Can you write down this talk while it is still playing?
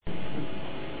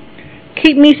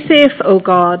Keep me safe, O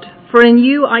God, for in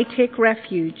you I take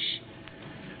refuge.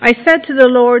 I said to the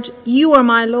Lord, you are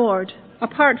my Lord.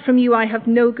 Apart from you I have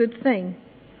no good thing.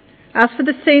 As for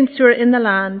the saints who are in the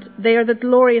land, they are the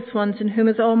glorious ones in whom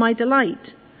is all my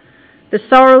delight. The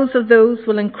sorrows of those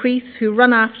will increase who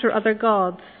run after other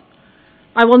gods.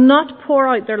 I will not pour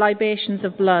out their libations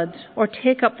of blood or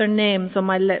take up their names on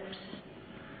my lips.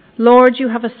 Lord, you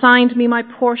have assigned me my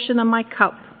portion and my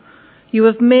cup. You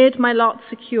have made my lot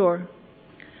secure.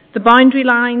 The boundary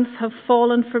lines have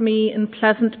fallen for me in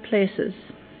pleasant places.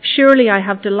 Surely I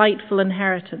have delightful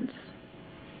inheritance.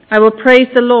 I will praise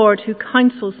the Lord who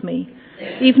counsels me.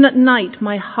 Even at night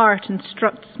my heart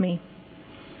instructs me.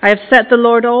 I have set the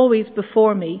Lord always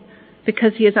before me.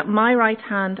 Because he is at my right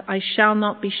hand, I shall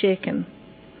not be shaken.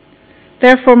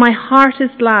 Therefore my heart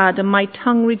is glad and my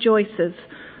tongue rejoices.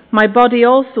 My body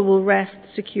also will rest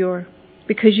secure,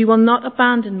 because you will not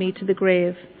abandon me to the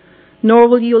grave, nor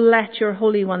will you let your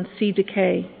Holy One see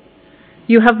decay.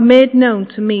 You have made known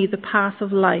to me the path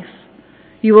of life.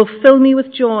 You will fill me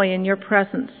with joy in your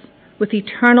presence, with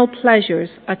eternal pleasures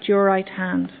at your right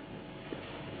hand.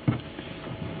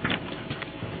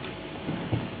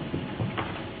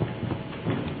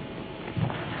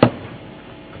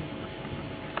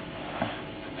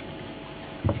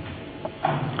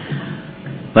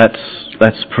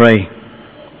 Let's pray.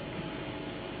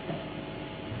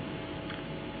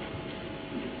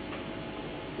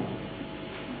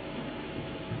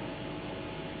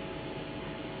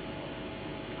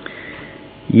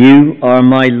 You are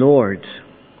my Lord.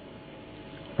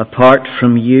 Apart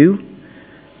from you,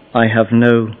 I have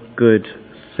no good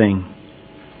thing.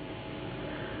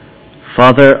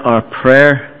 Father, our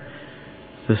prayer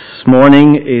this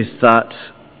morning is that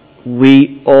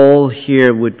we all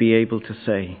here would be able to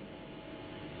say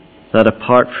that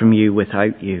apart from you,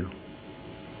 without you,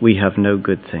 we have no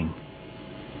good thing.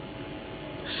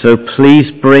 So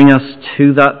please bring us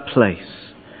to that place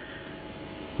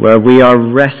where we are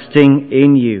resting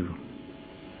in you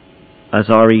as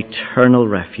our eternal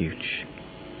refuge.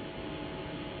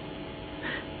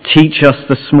 Teach us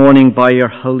this morning by your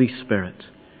Holy Spirit.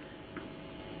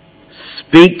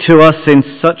 Speak to us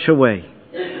in such a way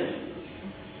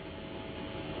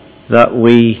that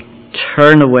we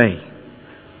turn away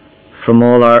from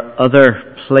all our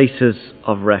other places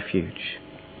of refuge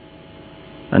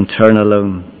and turn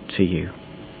alone to you.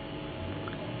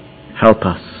 Help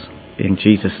us. In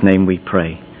Jesus' name we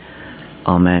pray.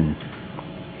 Amen.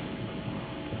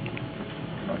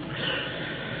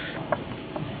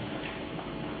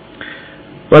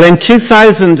 Well, in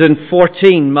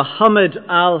 2014, Muhammad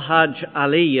al-Hajj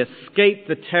Ali escaped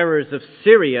the terrors of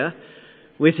Syria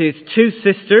with his two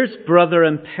sisters, brother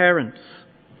and parents.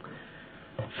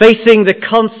 Facing the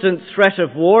constant threat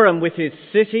of war and with his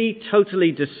city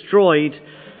totally destroyed,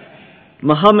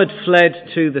 Muhammad fled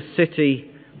to the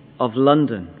city of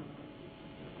London.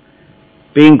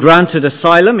 Being granted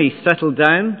asylum, he settled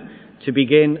down to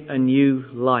begin a new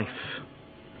life.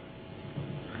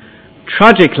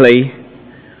 Tragically,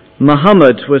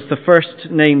 Muhammad was the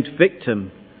first named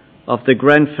victim of the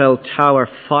Grenfell Tower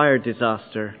fire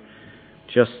disaster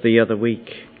just the other week.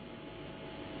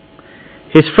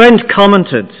 His friend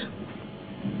commented,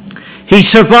 "He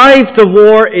survived the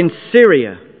war in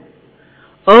Syria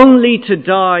only to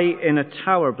die in a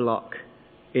tower block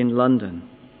in London.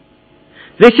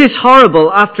 This is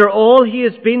horrible after all he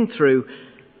has been through,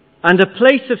 and a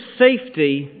place of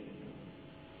safety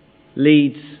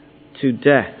leads to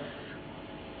death."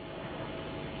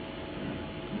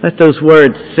 Let those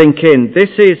words sink in.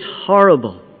 This is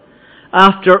horrible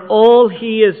after all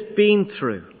he has been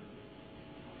through,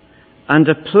 and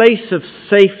a place of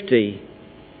safety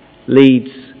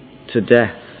leads to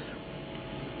death.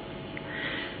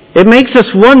 It makes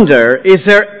us wonder, is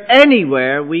there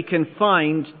anywhere we can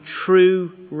find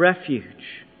true refuge?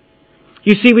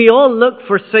 You see, we all look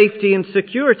for safety and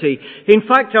security. In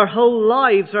fact, our whole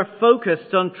lives are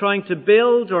focused on trying to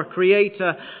build or create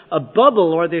a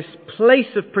bubble or this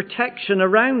place of protection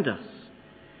around us.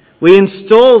 We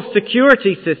install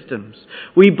security systems.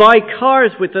 We buy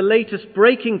cars with the latest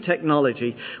braking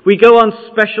technology. We go on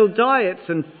special diets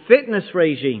and fitness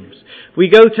regimes. We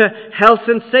go to health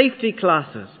and safety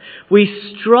classes. We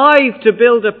strive to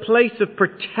build a place of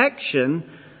protection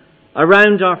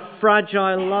around our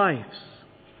fragile lives.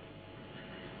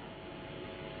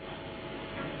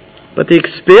 But the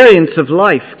experience of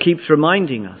life keeps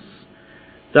reminding us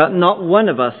that not one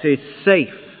of us is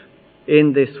safe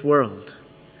in this world.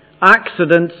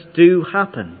 Accidents do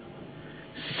happen.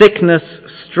 Sickness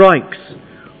strikes.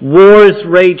 Wars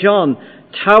rage on.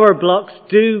 Tower blocks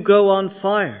do go on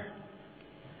fire.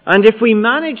 And if we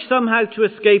manage somehow to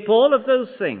escape all of those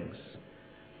things,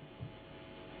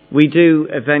 we do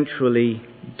eventually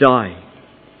die.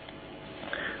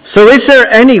 So is there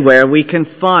anywhere we can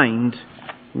find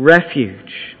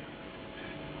refuge?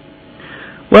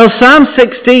 Well, Psalm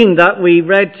 16 that we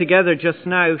read together just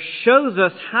now shows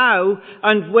us how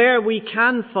and where we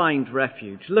can find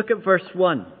refuge. Look at verse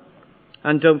 1.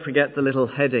 And don't forget the little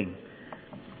heading.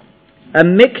 A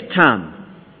miktam.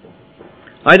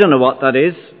 I don't know what that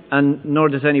is, and nor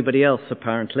does anybody else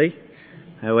apparently,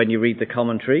 when you read the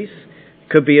commentaries.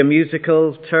 Could be a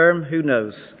musical term, who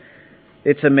knows?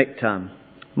 It's a miktam.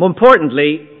 More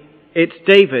importantly, it's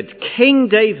David, King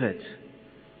David,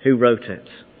 who wrote it.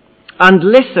 And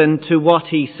listen to what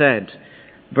he said,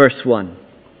 verse 1.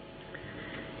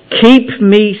 Keep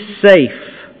me safe,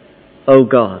 O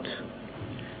God,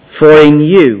 for in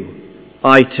you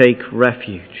I take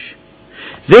refuge.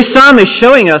 This psalm is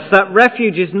showing us that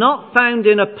refuge is not found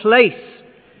in a place.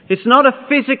 It's not a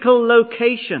physical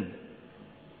location.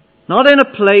 Not in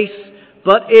a place,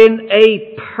 but in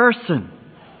a person.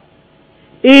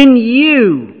 In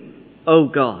you, O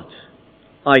God,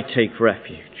 I take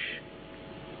refuge.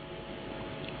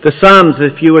 The Psalms,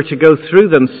 if you were to go through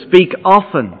them, speak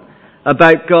often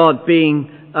about God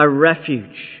being a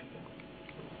refuge.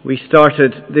 We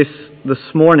started this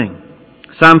morning.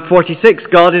 Psalm 46,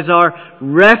 God is our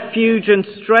refuge and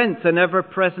strength, an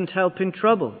ever-present help in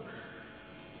trouble.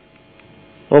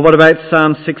 Or what about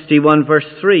Psalm 61 verse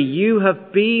 3? You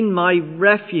have been my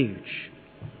refuge,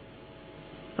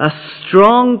 a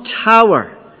strong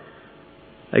tower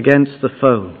against the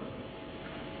foe.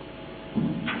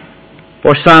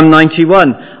 Or Psalm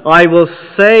 91, I will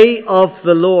say of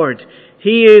the Lord,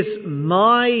 He is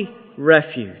my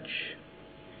refuge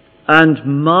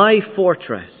and my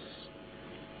fortress,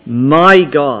 my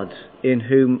God in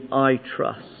whom I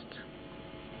trust.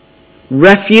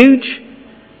 Refuge,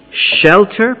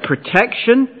 shelter,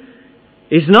 protection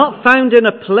is not found in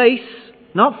a place,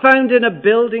 not found in a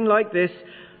building like this,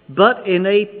 but in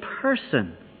a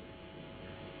person.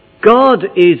 God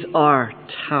is our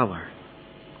tower.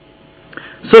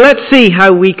 So let's see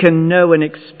how we can know and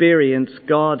experience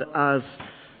God as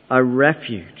a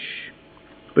refuge.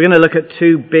 We're going to look at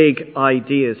two big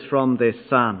ideas from this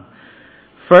psalm.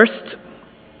 First,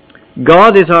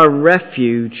 God is our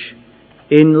refuge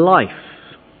in life.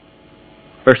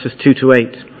 Verses 2 to 8.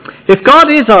 If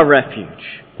God is our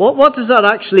refuge, what does that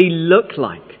actually look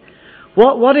like?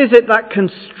 What is it that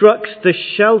constructs the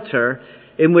shelter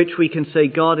in which we can say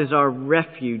God is our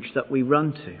refuge that we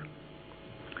run to?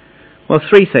 Well,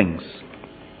 three things.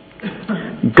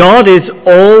 God is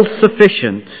all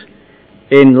sufficient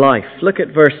in life. Look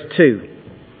at verse 2.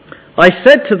 I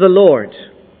said to the Lord,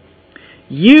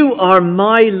 you are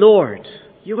my Lord.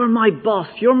 You are my boss.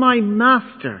 You're my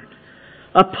master.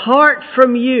 Apart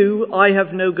from you, I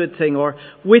have no good thing. Or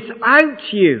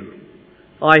without you,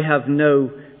 I have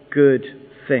no good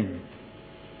thing.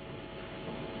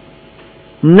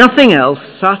 Nothing else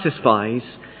satisfies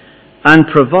and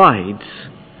provides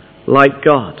like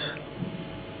God.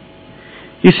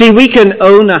 You see, we can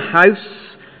own a house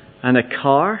and a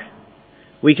car.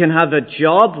 We can have a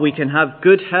job. We can have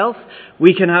good health.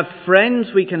 We can have friends.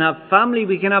 We can have family.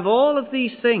 We can have all of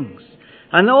these things.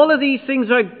 And all of these things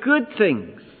are good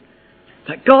things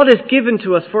that God has given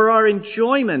to us for our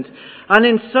enjoyment. And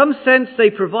in some sense, they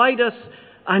provide us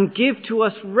and give to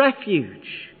us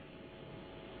refuge.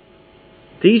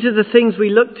 These are the things we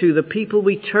look to, the people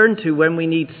we turn to when we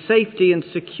need safety and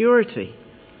security.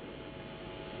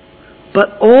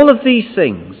 But all of these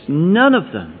things, none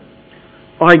of them,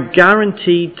 are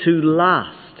guaranteed to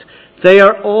last. They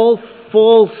are all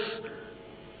false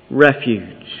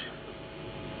refuge.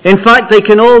 In fact, they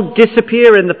can all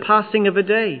disappear in the passing of a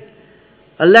day.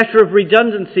 A letter of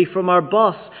redundancy from our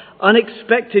boss,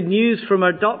 unexpected news from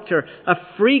our doctor, a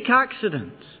freak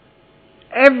accident.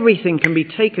 Everything can be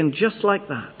taken just like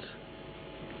that.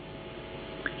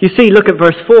 You see, look at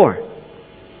verse 4.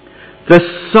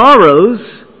 The sorrows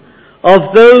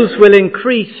of those will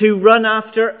increase who run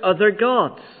after other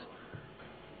gods.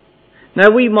 Now,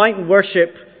 we might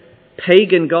worship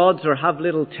pagan gods or have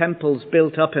little temples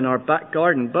built up in our back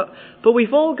garden, but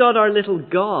we've all got our little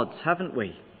gods, haven't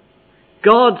we?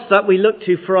 Gods that we look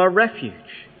to for our refuge.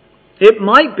 It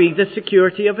might be the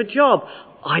security of a job.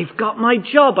 I've got my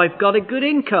job. I've got a good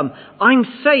income. I'm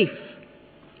safe.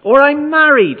 Or I'm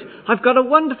married. I've got a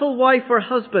wonderful wife or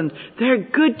husband. They're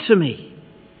good to me.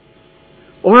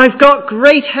 Or I've got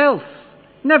great health.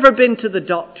 Never been to the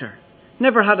doctor.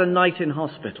 Never had a night in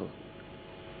hospital.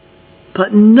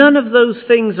 But none of those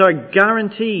things are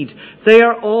guaranteed. They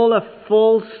are all a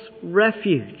false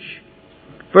refuge.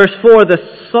 Verse 4, the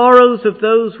sorrows of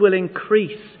those will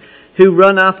increase who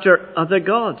run after other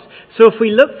gods. So if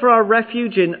we look for our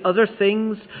refuge in other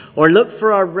things, or look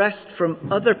for our rest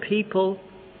from other people,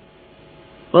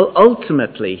 well,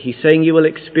 ultimately, he's saying you will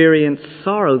experience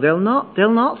sorrow. They'll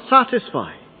not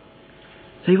satisfy.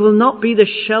 They will not be the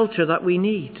shelter that we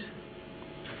need.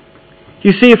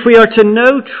 You see, if we are to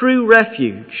know true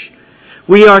refuge,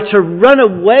 we are to run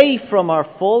away from our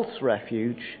false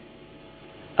refuge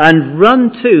and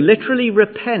run to, literally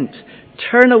repent,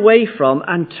 turn away from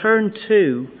and turn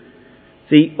to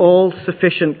the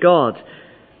all-sufficient God.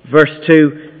 Verse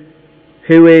 2,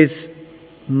 who is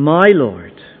my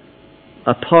Lord.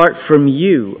 Apart from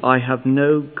you, I have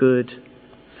no good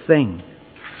thing.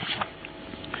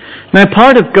 Now,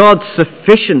 part of God's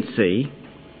sufficiency,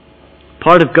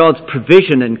 part of God's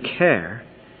provision and care,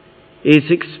 is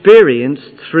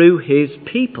experienced through His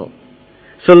people.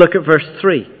 So look at verse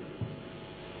 3.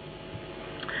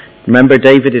 Remember,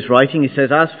 David is writing, he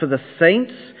says, as for the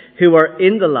saints who are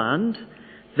in the land,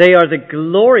 they are the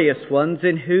glorious ones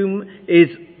in whom is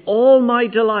all my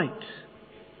delight.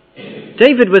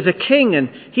 David was a king and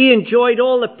he enjoyed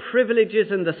all the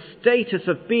privileges and the status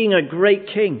of being a great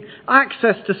king.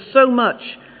 Access to so much.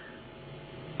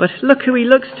 But look who he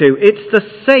looks to. It's the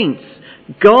saints,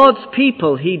 God's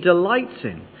people he delights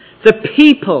in. The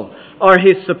people are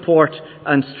his support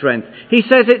and strength. He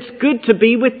says it's good to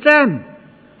be with them.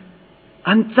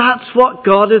 And that's what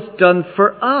God has done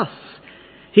for us.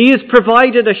 He has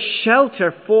provided a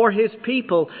shelter for His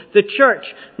people, the church,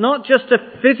 not just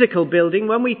a physical building.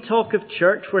 When we talk of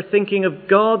church, we're thinking of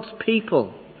God's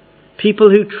people, people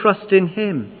who trust in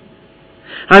Him.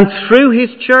 And through His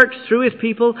church, through His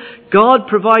people, God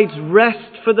provides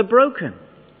rest for the broken.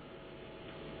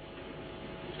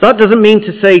 That doesn't mean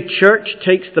to say church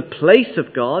takes the place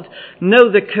of God.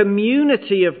 No, the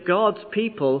community of God's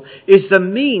people is the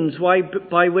means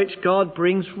by which God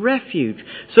brings refuge.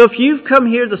 So if you've come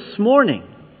here this morning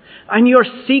and you're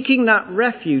seeking that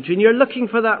refuge and you're looking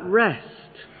for that rest,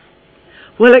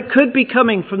 well, it could be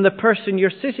coming from the person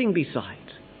you're sitting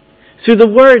beside, through the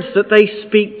words that they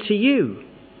speak to you.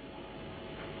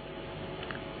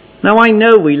 Now, I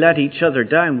know we let each other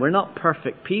down. We're not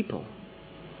perfect people.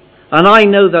 And I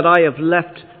know that I have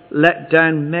let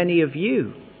down many of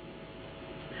you.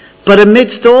 But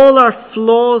amidst all our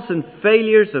flaws and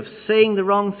failures of saying the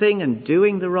wrong thing and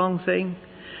doing the wrong thing,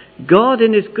 God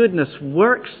in His goodness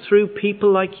works through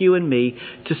people like you and me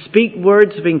to speak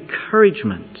words of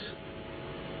encouragement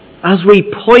as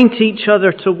we point each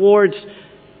other towards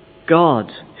God,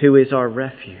 who is our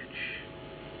refuge.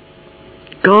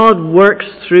 God works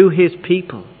through His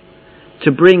people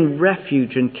to bring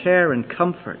refuge and care and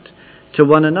comfort to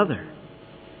one another.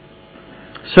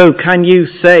 So can you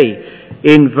say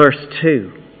in verse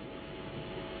 2,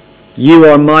 you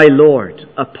are my Lord,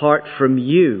 apart from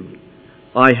you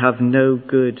I have no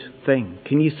good thing.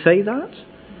 Can you say that?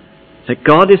 That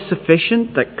God is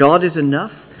sufficient, that God is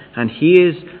enough, and He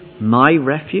is my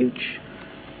refuge?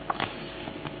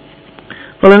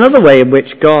 Well, another way in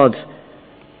which God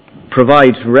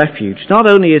provides refuge, not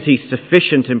only is He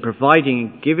sufficient in providing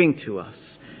and giving to us,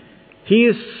 He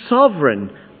is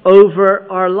sovereign over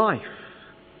our life.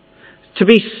 To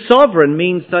be sovereign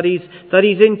means that He's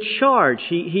in charge.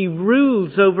 He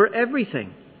rules over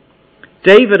everything.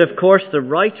 David, of course, the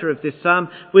writer of this psalm,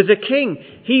 was a king.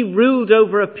 He ruled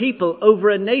over a people, over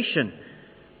a nation.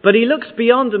 But he looks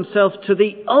beyond himself to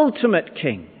the ultimate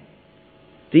king,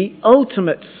 the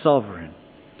ultimate sovereign.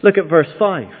 Look at verse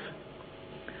 5.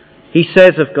 He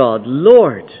says of God,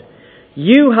 Lord,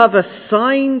 you have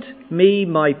assigned me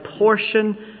my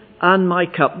portion and my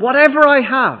cup. Whatever I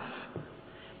have,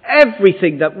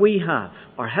 everything that we have,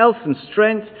 our health and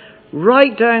strength,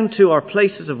 right down to our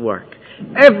places of work,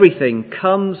 everything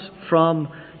comes from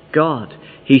God.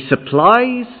 He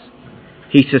supplies,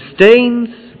 He sustains.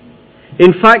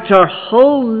 In fact, our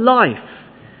whole life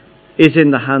is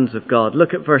in the hands of God.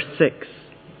 Look at verse 6.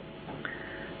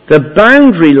 The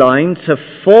boundary lines have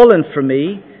fallen for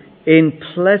me in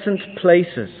pleasant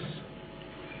places.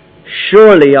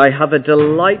 Surely I have a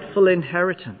delightful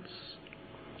inheritance.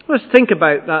 Let's think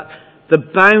about that, the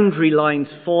boundary lines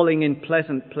falling in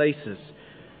pleasant places.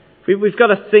 We've got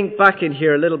to think back in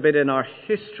here a little bit in our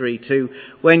history to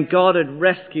when God had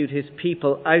rescued His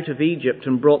people out of Egypt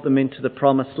and brought them into the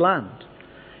promised land.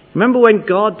 Remember when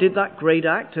God did that great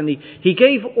act and He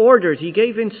gave orders, He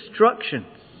gave instructions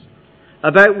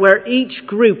about where each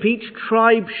group, each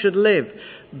tribe should live.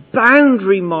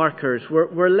 Boundary markers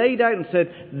were laid out and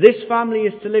said, this family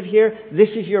is to live here, this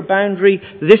is your boundary,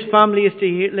 this family is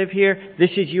to live here,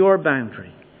 this is your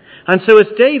boundary. And so as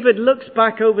David looks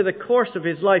back over the course of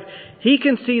his life, he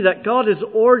can see that God has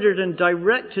ordered and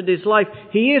directed his life.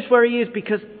 He is where he is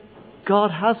because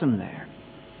God has him there.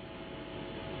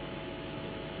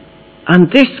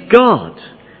 And this God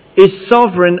is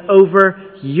sovereign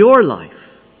over your life.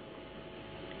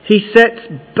 He sets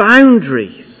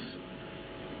boundary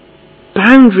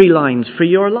lines for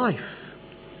your life.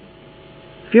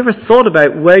 Have you ever thought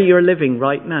about where you're living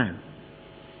right now?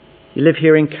 You live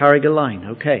here in Carrigaline,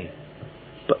 okay.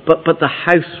 But the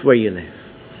house where you live,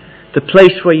 the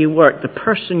place where you work, the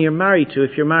person you're married to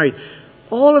if you're married,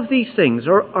 all of these things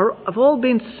have all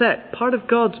been set, part of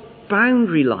God's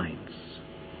boundary lines.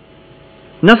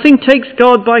 Nothing takes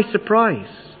God by surprise.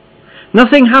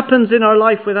 Nothing happens in our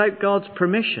life without God's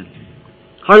permission.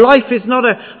 Our life is not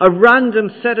a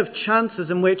random set of chances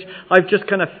in which I've just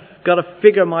kind of got to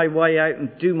figure my way out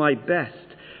and do my best.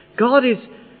 God is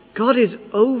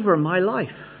over my life.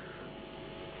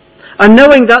 And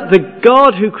knowing that the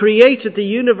God who created the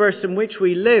universe in which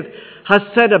we live has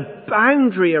set a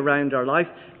boundary around our life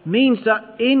means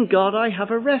that in God I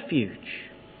have a refuge.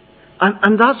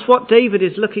 And that's what David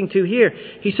is looking to here.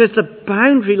 He says the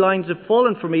boundary lines have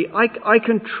fallen for me. I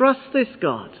can trust this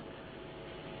God.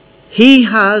 He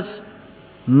has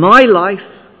my life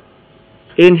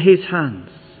in his hands.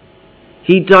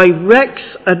 He directs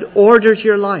and orders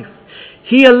your life.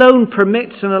 He alone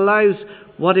permits and allows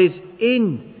what is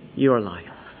in your life.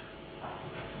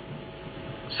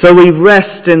 So we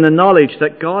rest in the knowledge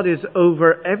that God is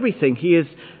over everything. He is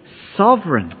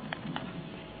sovereign.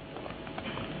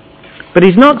 But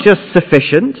he's not just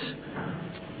sufficient.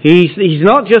 He's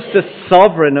not just a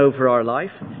sovereign over our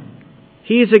life.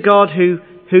 He is a God who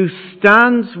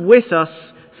stands with us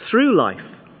through life.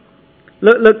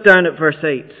 Look down at verse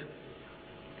 8.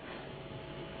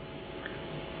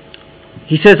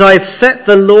 He says, I have set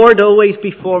the Lord always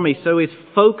before me. So his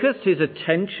focus, his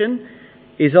attention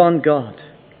is on God.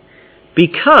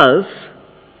 Because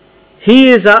he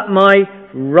is at my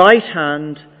right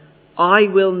hand, I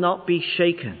will not be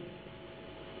shaken.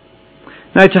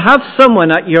 Now, to have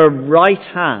someone at your right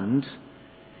hand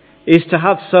is to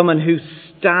have someone who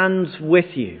stands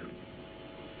with you.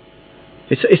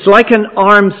 It's like an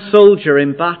armed soldier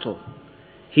in battle.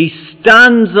 He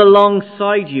stands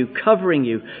alongside you, covering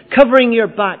your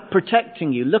back,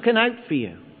 protecting you, looking out for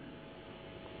you.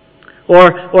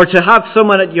 Or to have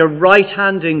someone at your right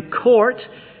hand in court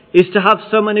is to have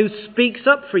someone who speaks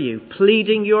up for you,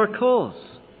 pleading your cause.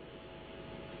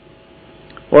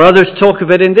 Or others talk of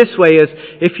it in this way as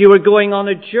if you were going on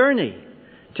a journey.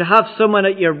 To have someone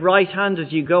at your right hand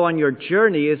as you go on your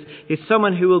journey is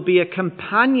someone who will be a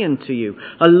companion to you.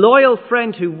 A loyal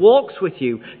friend who walks with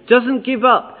you, doesn't give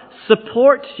up,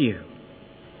 supports you.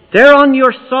 They're on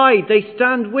your side. They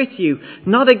stand with you,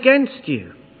 not against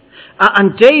you.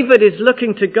 And David is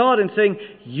looking to God and saying,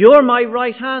 you're my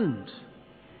right hand.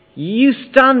 You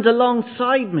stand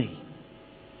alongside me.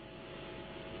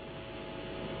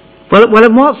 Well,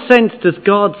 in what sense does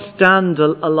God stand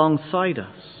alongside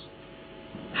us?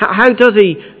 How does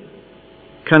he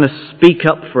kind of speak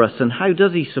up for us, and how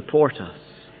does he support us?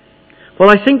 Well,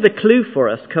 I think the clue for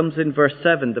us comes in verse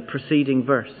 7, the preceding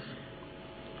verse.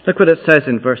 Look what it says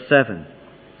in verse 7.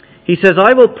 He says,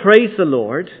 I will praise the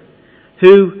Lord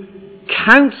who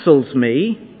counsels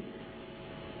me.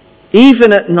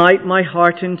 Even at night my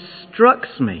heart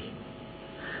instructs me.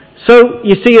 So,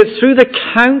 you see, it's through the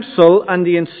counsel and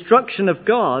the instruction of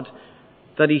God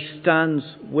that he stands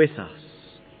with us.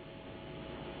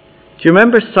 Do you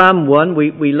remember Psalm 1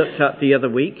 we looked at the other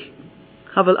week?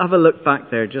 Have a look back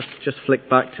there. Just flick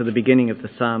back to the beginning of the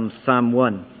Psalm, Psalm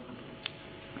 1.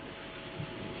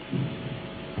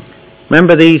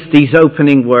 Remember these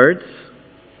opening words?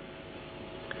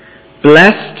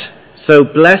 Blessed. So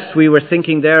blessed, we were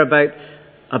thinking there about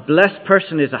a blessed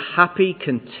person is a happy,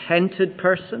 contented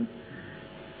person.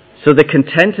 So the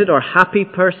contented or happy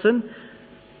person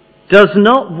does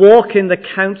not walk in the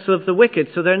counsel of the wicked.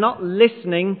 So they're not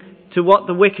listening to what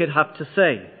the wicked have to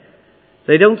say.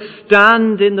 They don't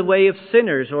stand in the way of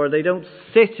sinners, or they don't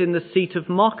sit in the seat of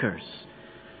mockers.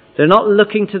 They're not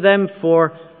looking to them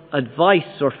for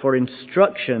advice or for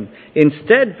instruction.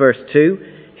 Instead, verse 2,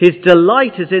 his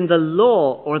delight is in the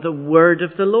law or the word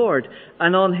of the Lord.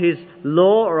 And on his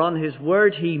law or on his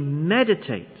word he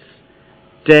meditates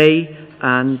day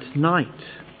and night.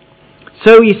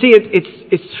 So you see,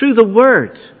 it's through the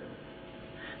word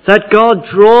that God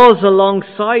draws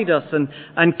alongside us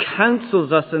and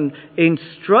counsels us and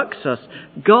instructs us.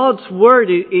 God's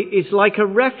word is like a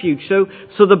refuge. So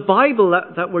the Bible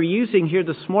that we're using here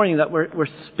this morning, that we're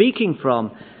speaking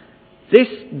from, this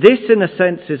in a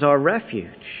sense is our refuge.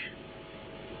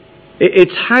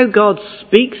 It's how God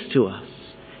speaks to us.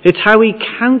 It's how He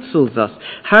counsels us,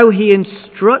 how He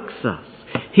instructs us.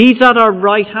 He's at our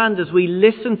right hand as we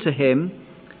listen to Him.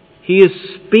 He is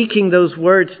speaking those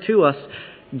words to us,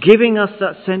 giving us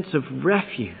that sense of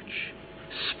refuge,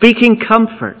 speaking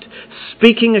comfort,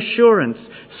 speaking assurance,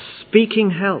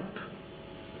 speaking help.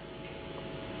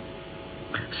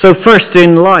 So first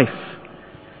in life,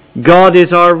 God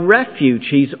is our refuge.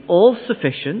 He's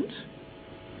all-sufficient.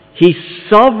 He's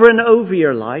sovereign over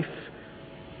your life.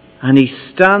 And He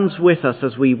stands with us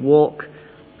as we walk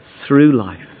through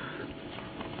life.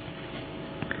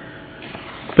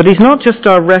 But He's not just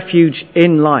our refuge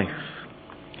in life.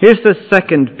 Here's the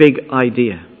second big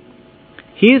idea.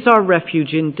 He is our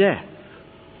refuge in death.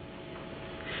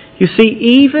 You see,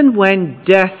 even when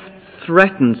death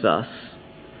threatens us,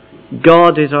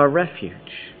 God is our refuge.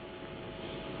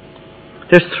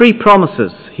 There's 3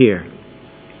 promises here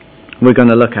we're going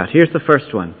to look at. Here's the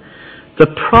first one. The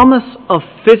promise of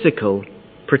physical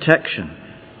protection.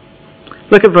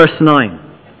 Look at verse 9.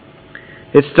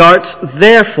 It starts,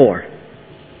 therefore,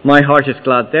 my heart is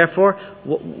glad. Therefore,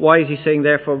 why is he saying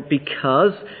therefore?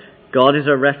 Because God is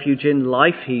our refuge in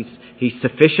life. He's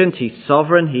sufficient. He's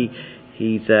sovereign.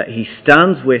 He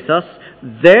stands with us.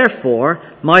 Therefore,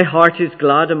 my heart is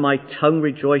glad and my tongue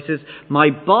rejoices. My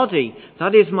body,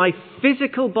 that is my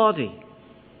physical body,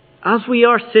 as we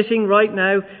are sitting right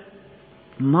now,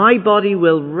 my body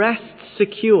will rest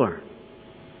secure.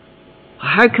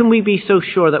 How can we be so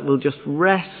sure that we'll just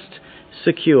rest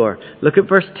secure? Look at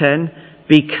verse 10.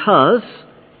 Because,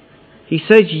 he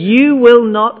says, you will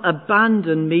not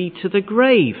abandon me to the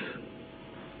grave.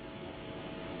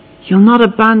 You'll not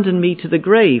abandon me to the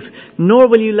grave, nor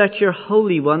will you let your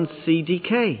Holy One see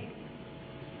decay.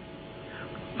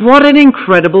 What an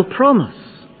incredible promise.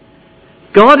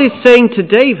 God is saying to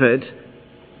David,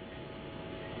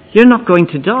 you're not going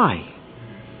to die.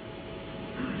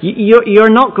 You're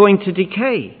not going to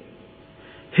decay.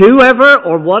 Whoever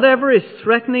or whatever is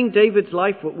threatening David's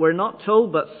life, we're not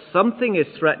told, but something is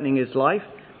threatening his life.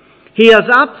 He has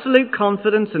absolute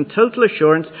confidence and total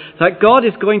assurance that God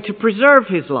is going to preserve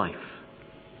his life.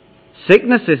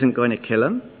 Sickness isn't going to kill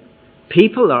him.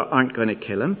 People aren't going to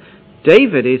kill him.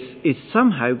 David is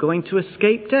somehow going to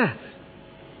escape death.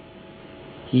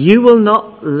 You will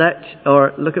not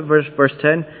look at verse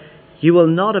 10, you will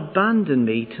not abandon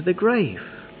me to the grave.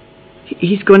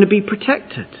 He's going to be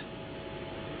protected.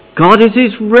 God is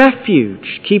his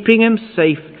refuge, keeping him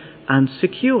safe and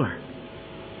secure.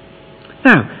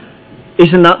 Now,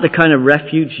 isn't that the kind of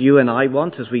refuge you and I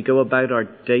want as we go about our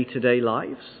day-to-day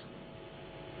lives?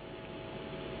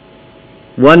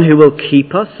 One who will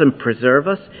keep us and preserve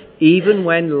us even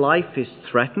when life is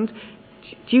threatened.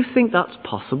 Do you think that's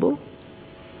possible?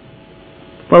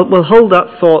 Well, we'll hold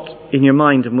that thought in your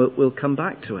mind and we'll come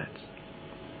back to it.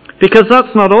 Because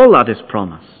that's not all that is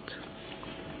promised.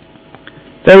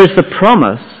 There is the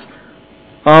promise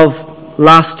of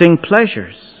lasting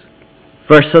pleasures.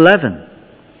 Verse 11,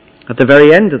 at the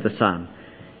very end of the psalm.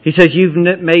 He says, you've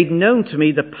made known to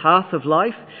me the path of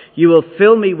life. You will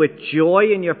fill me with joy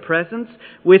in your presence,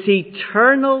 with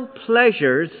eternal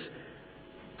pleasures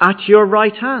at your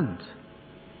right hand.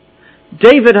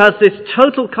 David has this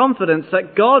total confidence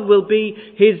that God will be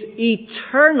his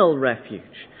eternal refuge.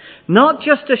 Not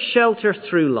just a shelter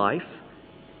through life,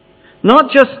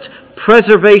 not just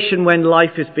preservation when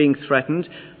life is being threatened,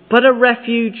 but a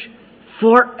refuge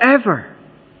forever.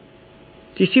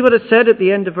 Do you see what it said at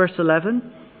the end of verse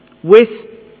 11? With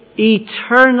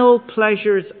eternal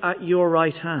pleasures at your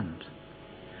right hand.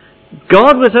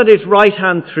 God was at his right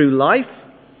hand through life,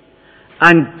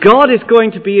 and God is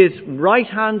going to be his right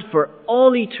hand for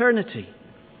all eternity.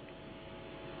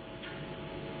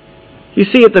 You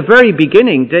see, at the very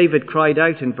beginning, David cried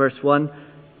out in verse 1,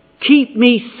 keep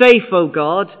me safe, O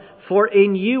God, for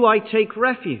in you I take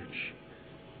refuge.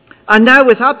 And now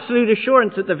with absolute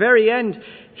assurance at the very end,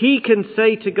 he can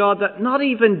say to God that not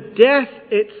even death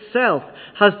itself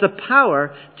has the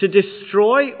power to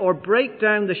destroy or break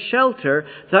down the shelter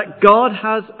that God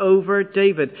has over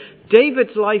David.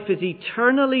 David's life is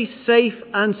eternally safe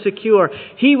and secure.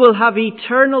 He will have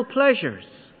eternal pleasures.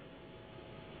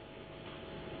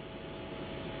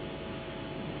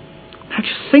 Now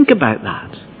just think about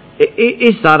that.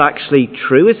 Is that actually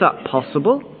true? Is that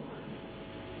possible?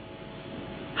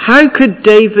 How could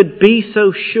David be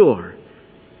so sure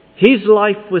his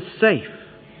life was safe?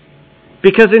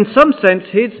 Because in some sense,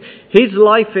 his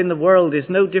life in the world is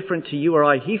no different to you or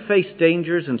I. He faced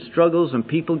dangers and struggles and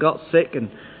people got sick.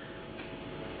 And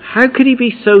how could he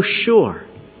be so sure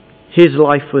his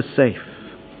life was safe?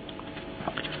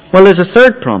 Well, there's a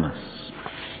third promise.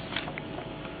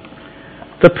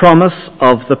 the promise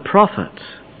of the prophet.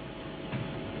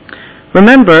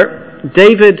 Remember,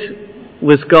 David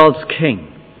was God's king.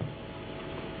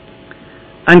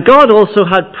 And God also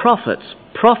had prophets.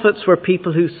 Prophets were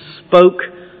people who spoke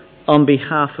on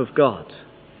behalf of God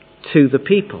to the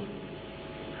people.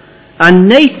 And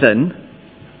Nathan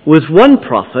was one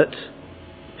prophet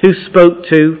who spoke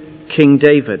to King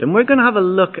David. And we're going to have a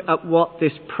look at what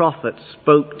this prophet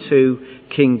spoke to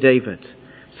King David.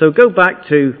 So go back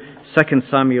to 2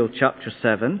 Samuel chapter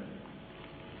 7,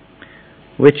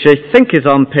 which I think is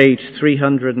on page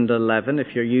 311. If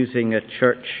you're using a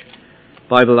church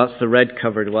Bible, that's the red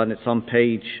covered one. It's on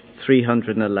page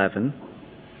 311.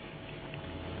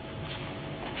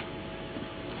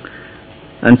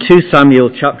 And 2 Samuel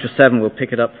chapter 7, we'll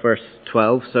pick it up verse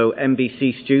 12. So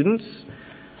MBC students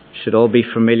should all be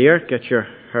familiar. Get your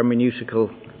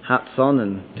hermeneutical hats on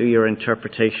and do your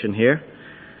interpretation here.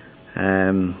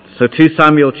 So 2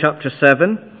 Samuel chapter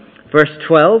 7, verse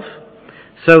 12.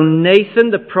 So Nathan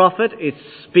the prophet is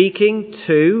speaking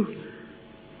to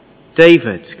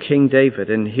David, King David.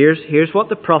 And here's what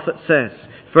the prophet says.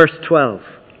 Verse 12.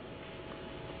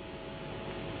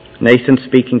 Nathan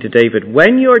speaking to David.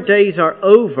 When your days are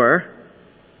over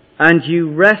and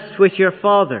you rest with your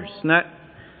fathers. Now,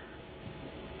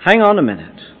 hang on a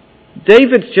minute.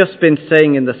 David's just been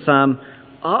saying in the psalm,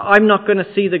 I'm not going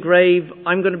to see the grave.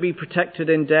 I'm going to be protected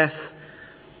in death.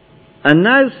 And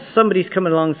now somebody's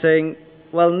coming along saying,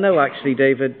 well, no, actually,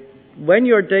 David, when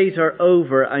your days are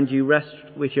over and you rest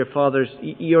with your fathers,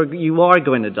 you are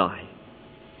going to die.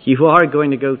 You are going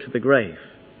to go to the grave.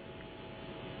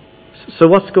 So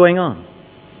what's going on?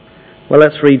 Well,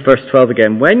 let's read verse 12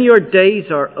 again. When your days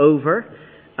are over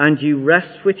and you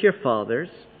rest with your fathers,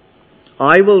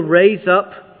 I will raise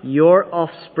up your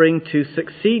offspring to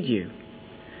succeed you,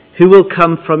 who will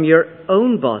come from your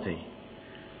own body,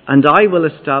 and I will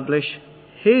establish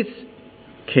his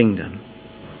kingdom.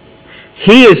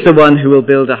 He is the one who will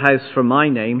build a house for my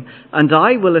name, and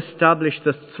I will establish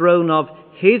the throne of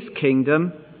his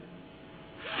kingdom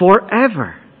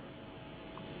forever.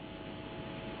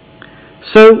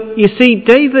 So, you see,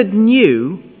 David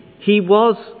knew he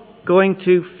was going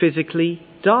to physically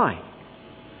die.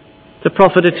 The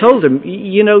prophet had told him,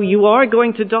 you are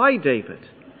going to die, David.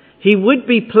 He would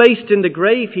be placed in the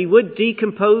grave. He would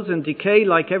decompose and decay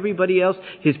like everybody else.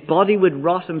 His body would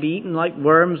rot and be eaten like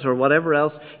worms or whatever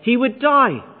else. He would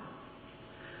die.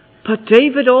 But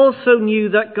David also knew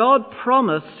that God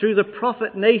promised through the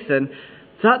prophet Nathan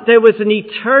that there was an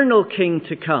eternal king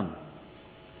to come.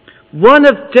 One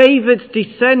of David's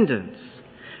descendants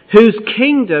whose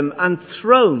kingdom and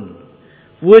throne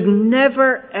would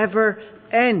never ever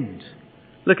end.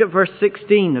 Look at verse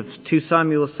 16 of 2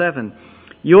 Samuel 7.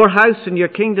 Your house and your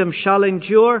kingdom shall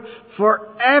endure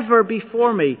forever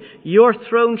before me. Your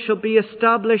throne shall be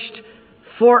established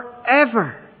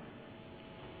forever.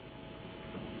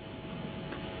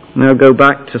 Now go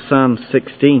back to Psalm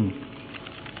 16.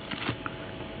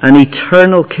 An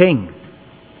eternal king,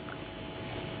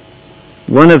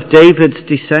 one of David's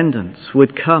descendants,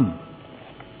 would come,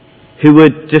 who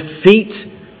would defeat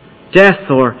death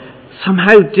or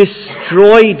somehow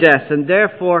destroy death, and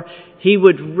therefore he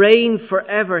would reign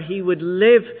forever. He would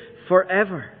live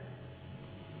forever.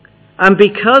 And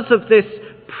because of this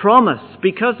promise,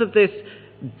 because of this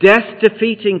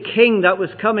death-defeating king that was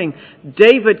coming,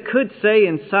 David could say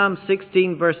in Psalm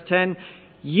 16 verse 10,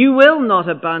 you will not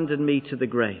abandon me to the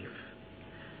grave,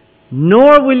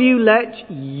 nor will you let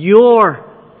your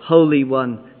Holy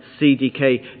One see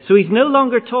decay. So he's no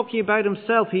longer talking about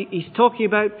himself. He's talking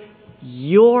about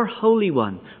your Holy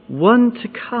One, one to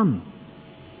come.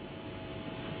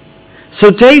 So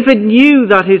David knew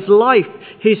that his life,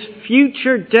 his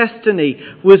future destiny,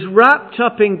 was wrapped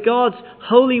up in God's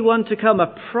Holy One to come,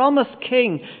 a promised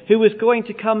king who was going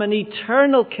to come, an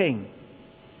eternal king.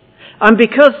 And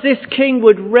because this king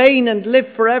would reign and live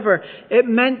forever, it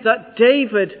meant that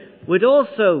David would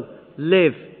also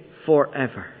live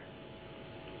forever.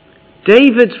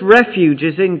 David's refuge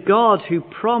is in God, who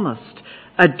promised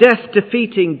a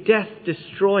death-defeating,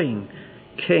 death-destroying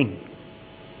king.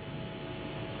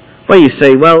 Well, you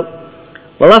say, well,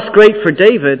 that's great for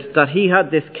David that he had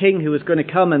this king who was going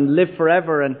to come and live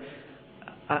forever and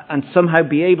somehow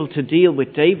be able to deal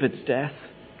with David's death.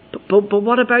 But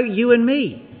what about you and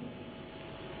me?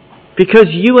 Because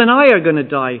you and I are going to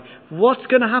die. What's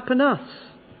going to happen to us?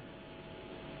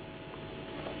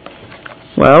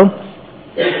 Well,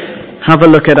 have a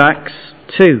look at Acts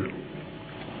 2,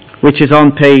 which is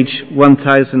on page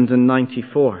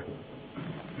 1094.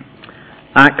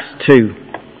 Acts 2.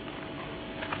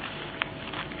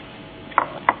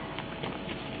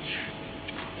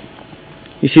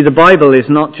 You see, the Bible is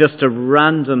not just a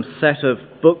random set of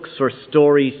books or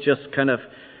stories just kind of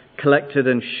collected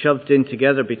and shoved in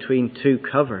together between two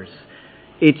covers.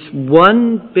 It's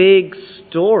one big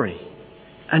story,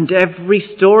 and every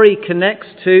story connects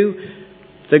to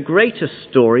the greatest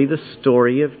story, the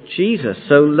story of Jesus.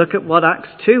 So look at what Acts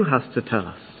 2 has to tell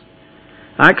us.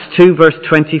 Acts 2 verse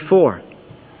 24.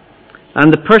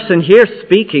 And the person here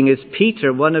speaking is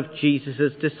Peter, one of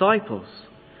Jesus' disciples.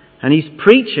 And he's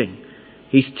preaching.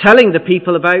 He's telling the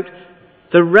people about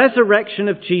the resurrection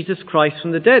of Jesus Christ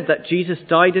from the dead, that Jesus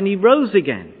died and he rose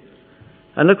again.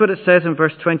 And look what it says in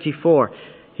verse 24.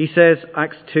 He says,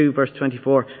 Acts 2 verse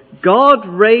 24, God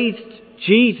raised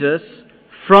Jesus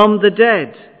from the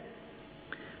dead,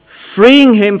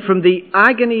 freeing him from the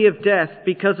agony of death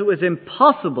because it was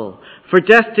impossible for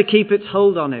death to keep its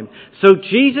hold on him. So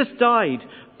Jesus died,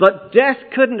 but death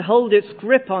couldn't hold its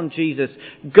grip on Jesus.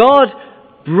 God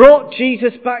brought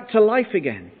Jesus back to life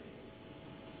again.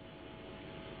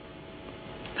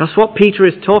 That's what Peter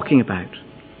is talking about.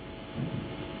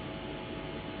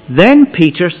 Then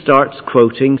Peter starts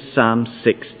quoting Psalm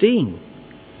 16.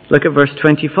 Look at verse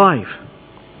 25.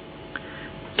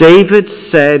 David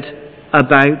said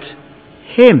about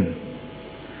him.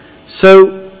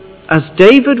 So, as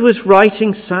David was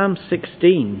writing Psalm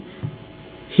 16,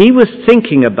 he was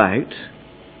thinking about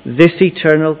this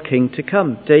eternal King to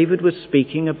come. David was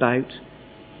speaking about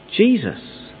Jesus,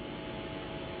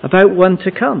 about one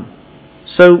to come.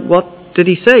 So what did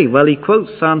he say? Well, he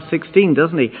quotes Psalm 16,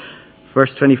 doesn't he? Verse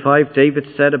 25, David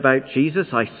said about Jesus,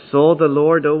 I saw the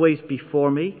Lord always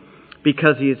before me.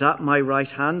 Because he is at my right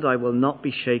hand, I will not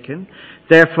be shaken.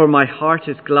 Therefore my heart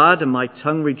is glad and my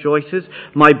tongue rejoices.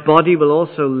 My body will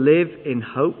also live in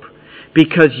hope.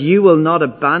 Because you will not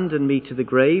abandon me to the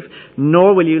grave,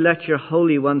 nor will you let your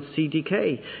Holy One see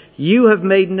decay. You have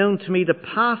made known to me the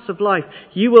path of life.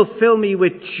 You will fill me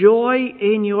with joy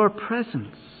in your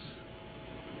presence.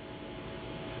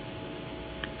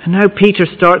 And now Peter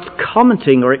starts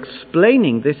commenting or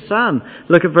explaining this psalm.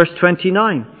 Look at verse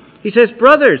 29. He says,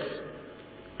 Brothers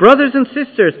and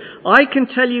sisters, I can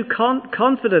tell you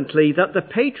confidently that the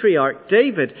patriarch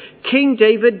David, King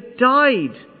David,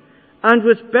 died and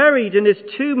was buried, and his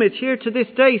tomb is here to this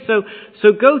day. So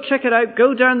go check it out.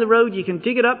 Go down the road. You can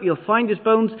dig it up. You'll find his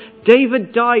bones.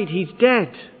 David died. He's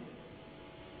dead.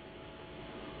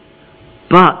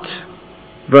 But,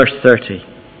 verse 30,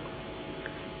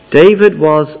 David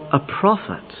was a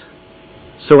prophet.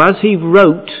 So as he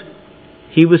wrote,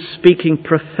 he was speaking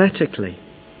prophetically,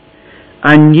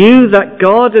 and knew that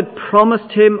God had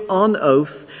promised him on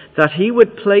oath that he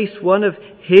would place one of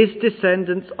his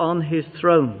descendants on his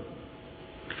throne.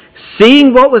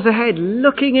 Seeing what was ahead,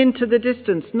 looking into the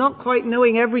distance, not quite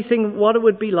knowing everything what it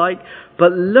would be like,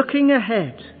 but looking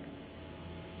ahead,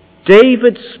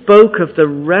 David spoke of the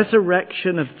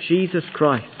resurrection of Jesus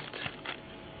Christ,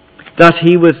 that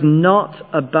he was not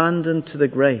abandoned to the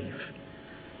grave,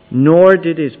 nor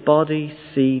did his body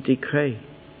see decay.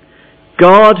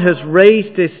 God has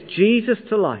raised this Jesus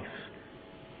to life,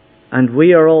 and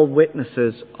we are all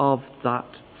witnesses of that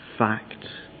fact.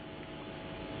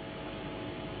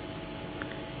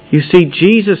 You see,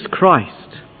 Jesus Christ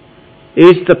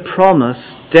is the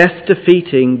promised,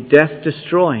 death-defeating,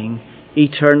 death-destroying,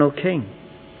 eternal King.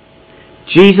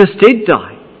 Jesus did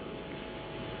die,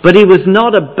 but he was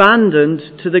not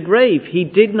abandoned to the grave. He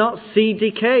did not see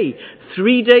decay.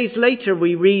 3 days later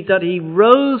we read that he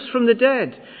rose from the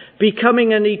dead,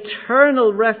 becoming an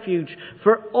eternal refuge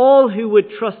for all who would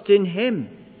trust in him.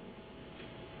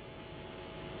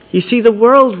 You see, the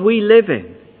world we live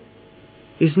in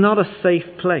is not a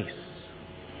safe place.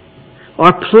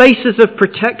 Our places of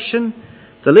protection,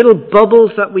 the little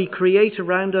bubbles that we create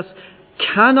around us,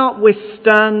 cannot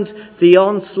withstand the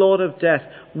onslaught of death.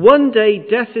 One day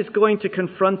death is going to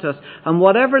confront us, and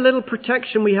whatever little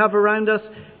protection we have around us,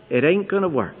 it ain't going to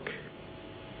work.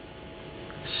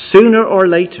 Sooner or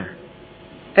later,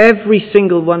 every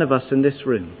single one of us in this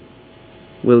room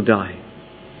will die.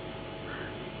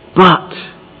 But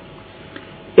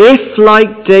if,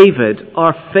 like David,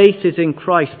 our faith is in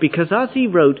Christ, because as he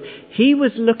wrote, he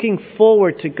was looking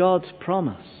forward to God's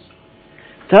promise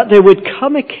that there would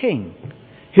come a king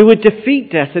who would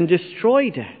defeat death and destroy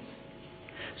death.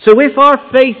 So if our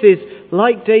faith is,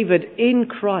 like David, in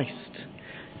Christ,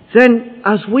 then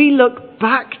as we look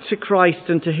back to Christ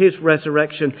and to his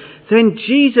resurrection, then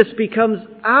Jesus becomes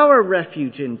our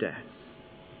refuge in death.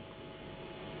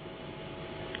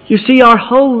 You see, our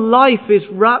whole life is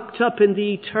wrapped up in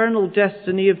the eternal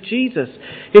destiny of Jesus.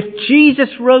 If Jesus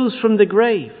rose from the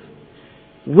grave,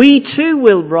 We too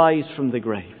will rise from the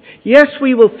grave. Yes,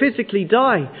 we will physically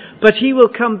die, but He will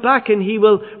come back and He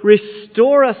will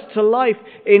restore us to life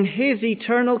in His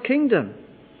eternal kingdom.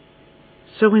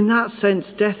 So in that sense,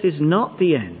 death is not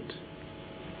the end.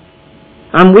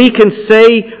 And we can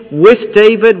say with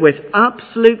David, with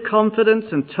absolute confidence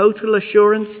and total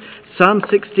assurance, Psalm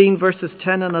 16 verses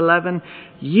 10 and 11,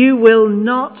 "You will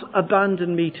not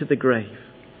abandon me to the grave.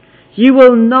 You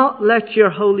will not let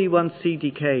your Holy One see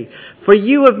decay. For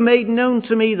you have made known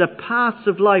to me the paths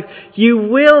of life. You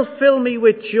will fill me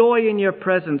with joy in your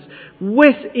presence,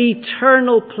 with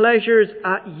eternal pleasures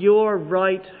at your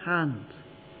right hand."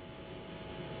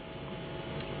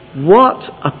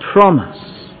 What a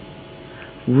promise!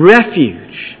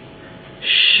 Refuge,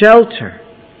 shelter,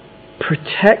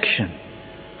 protection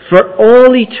for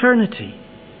all eternity.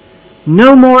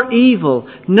 No more evil,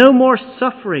 no more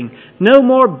suffering, no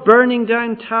more burning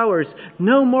down towers,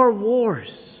 no more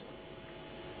wars,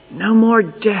 no more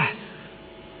death.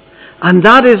 And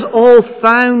that is all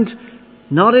found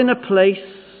not in a place,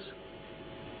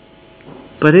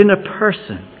 but in a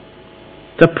person.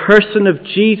 The person of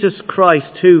Jesus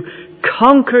Christ, who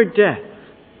conquered death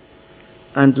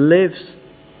and lives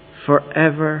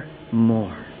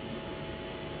forevermore.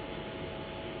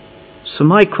 So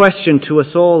my question to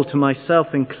us all, to myself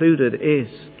included, is,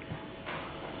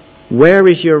 where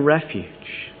is your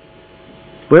refuge?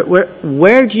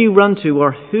 Where do you run to,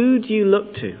 or who do you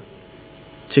look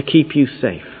to keep you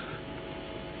safe?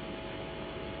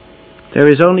 There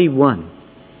is only one,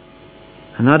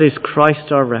 and that is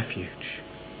Christ our refuge,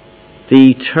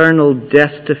 the eternal,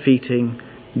 death-defeating,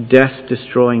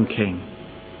 death-destroying King.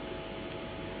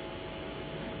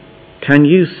 Can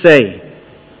you say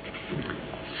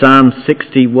Psalm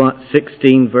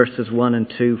 16 verses 1 and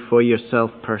 2 for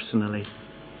yourself personally?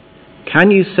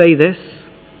 Can you say this?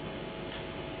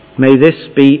 May this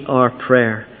be our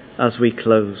prayer as we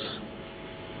close.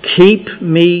 Keep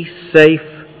me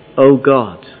safe, O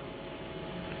God,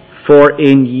 for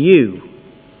in you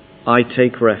I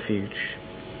take refuge.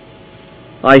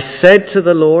 I said to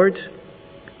the Lord,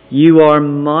 "You are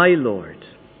my Lord.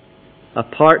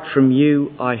 Apart from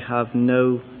you, I have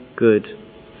no good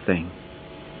thing."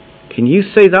 Can you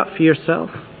say that for yourself?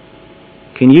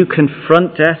 Can you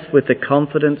confront death with the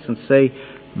confidence and say,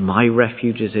 "My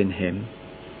refuge is in Him.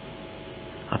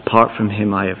 Apart from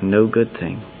Him, I have no good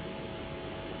thing."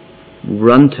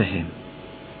 Run to Him.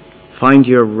 Find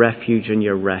your refuge and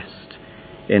your rest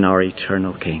in our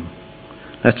eternal King.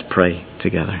 Let's pray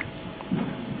together.